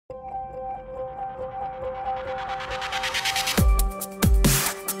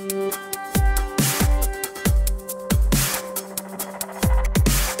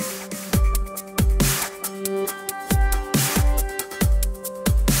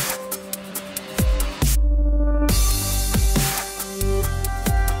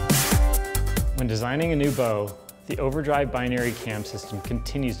designing a new bow, the OverDrive Binary Cam System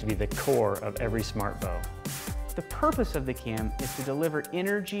continues to be the core of every smart bow. The purpose of the cam is to deliver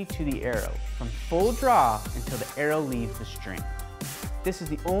energy to the arrow from full draw until the arrow leaves the string. This is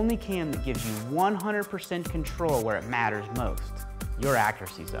the only cam that gives you 100% control where it matters most, your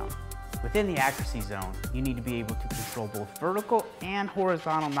accuracy zone. Within the accuracy zone, you need to be able to control both vertical and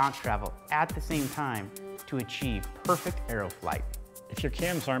horizontal nock travel at the same time to achieve perfect arrow flight. If your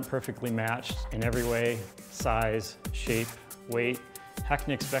cams aren't perfectly matched in every way, size, shape, weight, how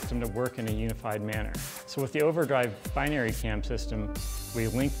can you expect them to work in a unified manner? So with the OverDrive Binary Cam System, we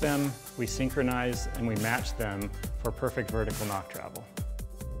link them, we synchronize, and we match them for perfect vertical nock travel.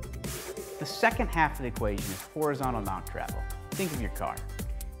 The second half of the equation is horizontal nock travel. Think of your car.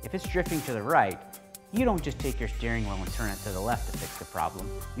 If it's drifting to the right, you don't just take your steering wheel and turn it to the left to fix the problem.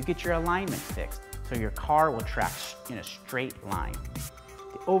 You get your alignment fixed, so your car will track in a straight line.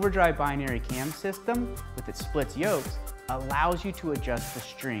 The OverDrive Binary Cam System, with its splits yokes, allows you to adjust the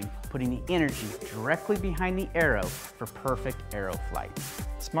string, putting the energy directly behind the arrow for perfect arrow flight.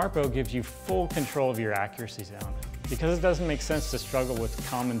 SmartBow gives you full control of your accuracy zone because it doesn't make sense to struggle with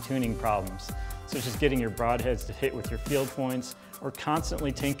common tuning problems, such as getting your broadheads to hit with your field points or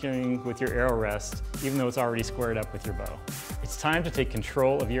constantly tinkering with your arrow rest, even though it's already squared up with your bow. It's time to take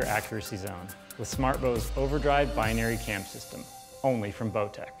control of your accuracy zone with SmartBow's OverDrive Binary Cam System, only from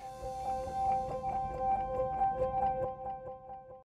Bowtech.